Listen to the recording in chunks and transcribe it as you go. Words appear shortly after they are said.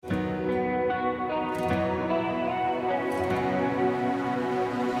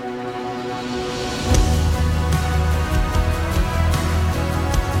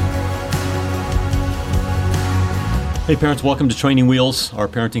Hey parents, welcome to Training Wheels, our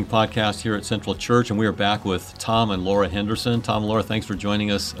parenting podcast here at Central Church, and we are back with Tom and Laura Henderson. Tom and Laura, thanks for joining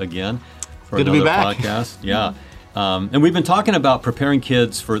us again for Good another to be back. podcast. Yeah. And we've been talking about preparing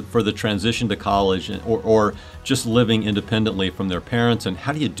kids for the transition to college or just living independently from their parents, and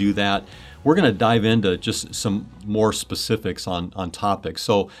how do you do that? We're going to dive into just some more specifics on topics.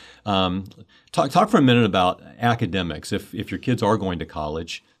 So talk for a minute about academics. If your kids are going to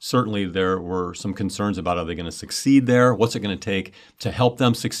college, certainly there were some concerns about are they going to succeed there? What's it going to take to help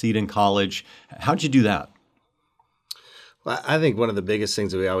them succeed in college? How'd you do that? Well, I think one of the biggest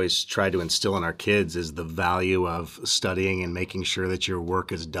things that we always try to instill in our kids is the value of studying and making sure that your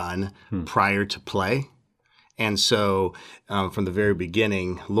work is done prior to play. And so from the very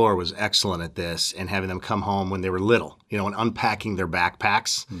beginning, Laura was excellent at this and having them come home when they were little, and unpacking their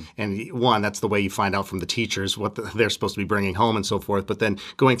backpacks. And one, that's the way you find out from the teachers what they're supposed to be bringing home and so forth. But then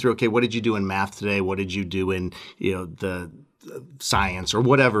going through, okay, what did you do in math today? What did you do in, the science or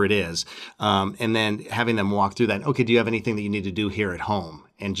whatever it is? And then having them walk through that. Okay, do you have anything that you need to do here at home?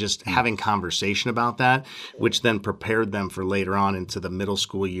 And just having conversation about that, which then prepared them for later on into the middle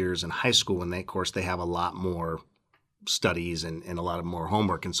school years and high school when they, of course, they have a lot more studies and a lot of more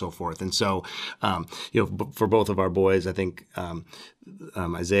homework and so forth. And so, for both of our boys, I think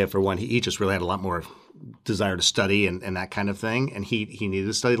Isaiah, for one, he just really had a lot more desire to study and that kind of thing. And he needed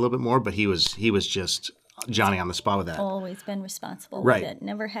to study a little bit more, but he was just Johnny on the spot with that. Always been responsible Right. with it.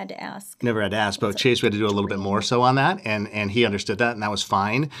 Never had to ask. But Chase, we had to do a little bit more so on that, and he understood that, and that was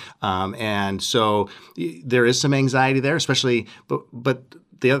fine. And so there is some anxiety there, especially, but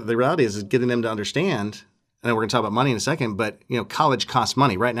the reality is getting them to understand, and we're going to talk about money in a second, but college costs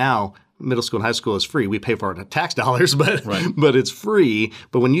money. Right now, middle school and high school is free. We pay for it tax dollars, but it's free.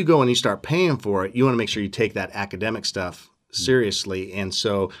 But when you go and you start paying for it, you want to make sure you take that academic stuff seriously. And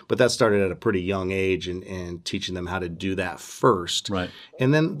so, but that started at a pretty young age and teaching them how to do that first. Right.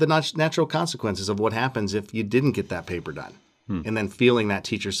 And then the natural consequences of what happens if you didn't get that paper done. And then feeling that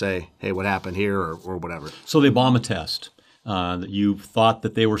teacher say, hey, what happened here or whatever. So they bomb a test that you thought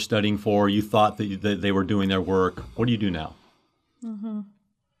that they were studying for, you thought that they were doing their work. What do you do now? Mm-hmm.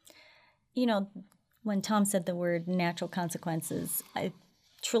 When Tom said the word natural consequences, I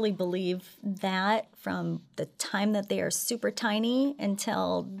truly believe that from the time that they are super tiny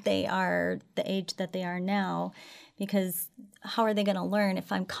until they are the age that they are now, because how are they going to learn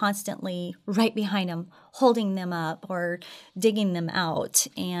if I'm constantly right behind them, holding them up or digging them out?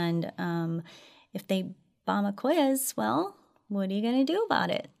 And if they bomb a quiz, well, what are you going to do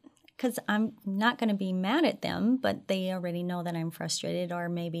about it? Because I'm not going to be mad at them, but they already know that I'm frustrated or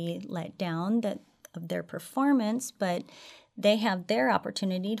maybe let down of their performance, but they have their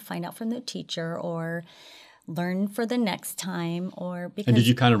opportunity to find out from the teacher or learn for the next time. And did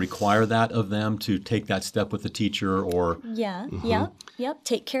you kind of require that of them to take that step with the teacher or? Yeah, yep.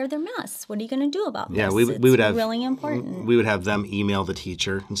 Take care of their mess. What are you going to do about this? Yeah, we would have really important. We would have them email the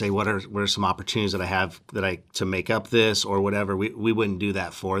teacher and say, what are some opportunities that I have to make up this or whatever. We wouldn't do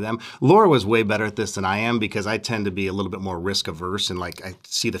that for them. Laura was way better at this than I am because I tend to be a little bit more risk averse and I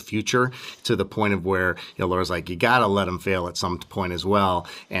see the future to the point of where Laura's like, you got to let them fail at some point as well.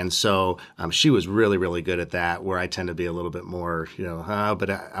 And so she was really, really good at that, where I tend to be a little bit more, but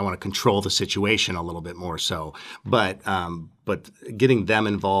I want to control the situation a little bit more so. But getting them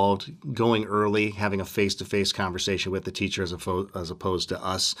involved, going early, having a face-to-face conversation with the teacher as opposed to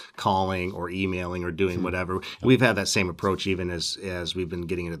us calling or emailing or doing whatever. We've had that same approach even as we've been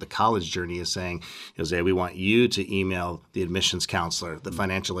getting into the college journey, is saying, Jose, we want you to email the admissions counselor, the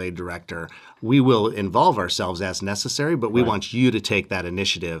financial aid director. We will involve ourselves as necessary, but we want you to take that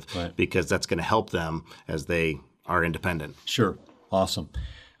initiative because that's going to help them as they are independent. Sure. Awesome.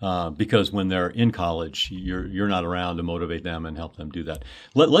 Because when they're in college, you're not around to motivate them and help them do that.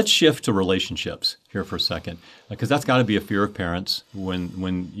 Let's shift to relationships here for a second, because that's got to be a fear of parents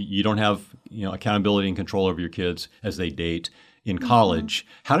when you don't have accountability and control over your kids as they date in college.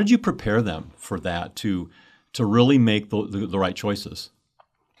 Mm-hmm. How did you prepare them for that to really make the right choices?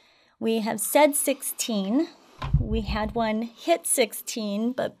 We have said 16. We had one hit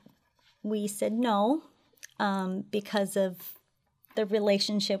 16, but we said no because of the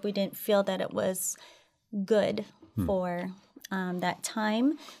relationship. We didn't feel that it was good for that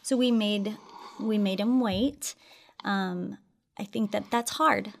time. So we made him wait. I think that's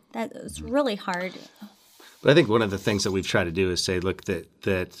hard. That is really hard. But I think one of the things that we've tried to do is say, look, that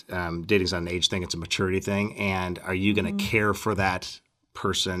dating's not an age thing; it's a maturity thing. And are you going to care for that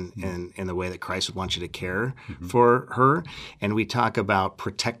person in the way that Christ would want you to care for her. And we talk about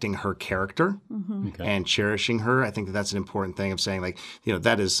protecting her character and cherishing her. I think that that's an important thing of saying, like,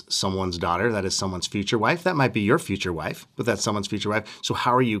 that is someone's daughter. That is someone's future wife. That might be your future wife, but that's someone's future wife. So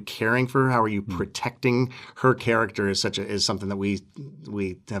how are you caring for her? How are you protecting her character is something that we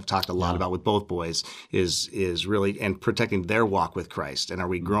have talked a lot about with both boys is really, and protecting their walk with Christ. And are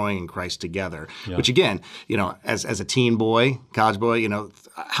we growing in Christ together? Yeah. Which again, as a teen boy, college boy,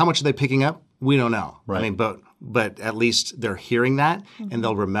 how much are they picking up? We don't know. Right. I mean, but at least they're hearing that, and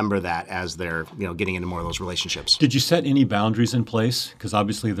they'll remember that as they're getting into more of those relationships. Did you set any boundaries in place? Because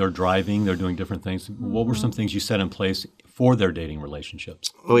obviously they're driving, they're doing different things. What were some things you set in place for their dating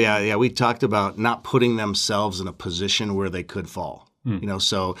relationships? Oh yeah. We talked about not putting themselves in a position where they could fall.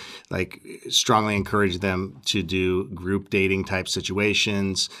 So like strongly encourage them to do group dating type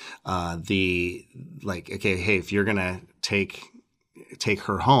situations. Hey, if you're gonna take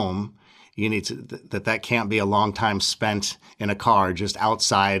her home, you need to that can't be a long time spent in a car just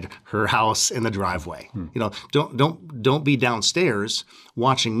outside her house in the driveway. Don't be downstairs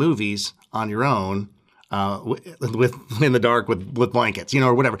watching movies on your own with in the dark with blankets,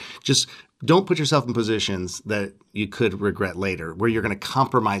 or whatever. Just don't put yourself in positions that you could regret later, where you're going to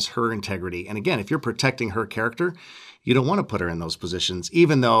compromise her integrity. And again, if you're protecting her character, you don't want to put her in those positions,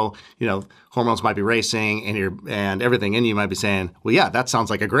 even though, hormones might be racing and everything in you might be saying, well, yeah, that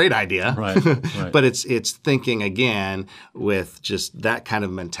sounds like a great idea. Right. But it's thinking again with just that kind of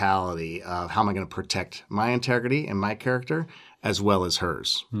mentality of how am I going to protect my integrity and my character as well as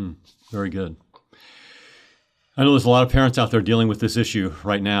hers. Very good. I know there's a lot of parents out there dealing with this issue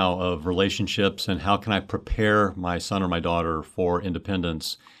right now of relationships and how can I prepare my son or my daughter for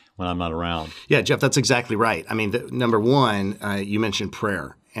independence when I'm not around. Yeah, Jeff, that's exactly right. I mean, number one, you mentioned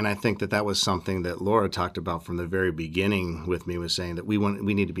prayer. And I think that was something that Laura talked about from the very beginning with me, was saying that we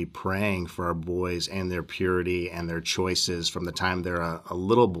need to be praying for our boys and their purity and their choices from the time they're a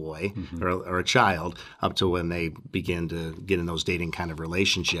little boy or a child up to when they begin to get in those dating kind of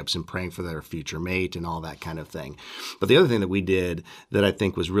relationships, and praying for their future mate and all that kind of thing. But the other thing that we did that I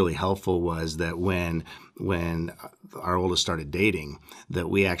think was really helpful was that when our oldest started dating, that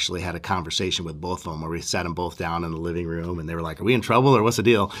we actually had a conversation with both of them where we sat them both down in the living room, and they were like, are we in trouble or what's the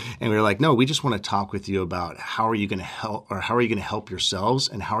deal? And we were like, no, we just want to talk with you about how are you going to help yourselves,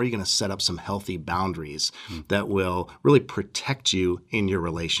 and how are you going to set up some healthy boundaries that will really protect you in your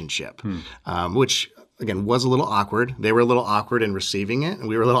relationship, which again was a little awkward. They were a little awkward in receiving it, and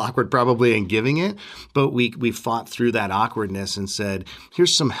we were a little awkward probably in giving it, but we fought through that awkwardness and said,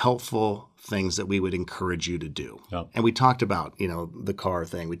 here's some helpful things that we would encourage you to do. Yep. And we talked about, the car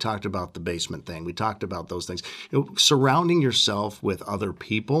thing. We talked about the basement thing. We talked about those things. Surrounding yourself with other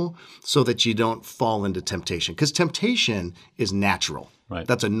people so that you don't fall into temptation. Because temptation is natural. Right.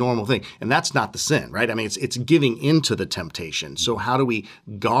 That's a normal thing. And that's not the sin, right? I mean, it's giving into the temptation. So how do we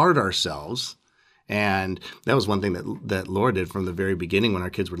guard ourselves? And that was one thing that Laura did from the very beginning when our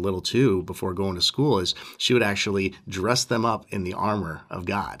kids were little too, before going to school, is she would actually dress them up in the armor of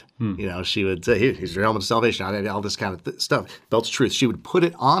God. She would say, here's your helmet of salvation, all this kind of stuff, belts of truth. She would put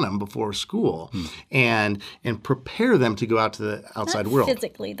it on them before school and prepare them to go out to the outside world.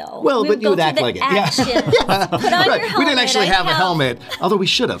 Physically, though. Well, but you would act like it. Yeah. Put on your helmet. We didn't actually have a helmet, although we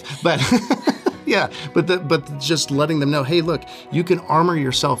should have. But yeah, but just letting them know, hey, look, you can armor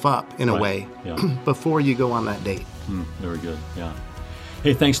yourself up in a way before you go on that date. Very good. Yeah.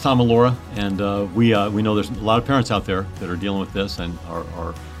 Hey, thanks, Tom and Laura. And we know there's a lot of parents out there that are dealing with this and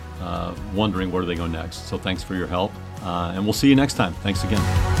are wondering where do they go next. So thanks for your help. And we'll see you next time. Thanks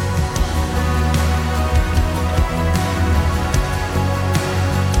again.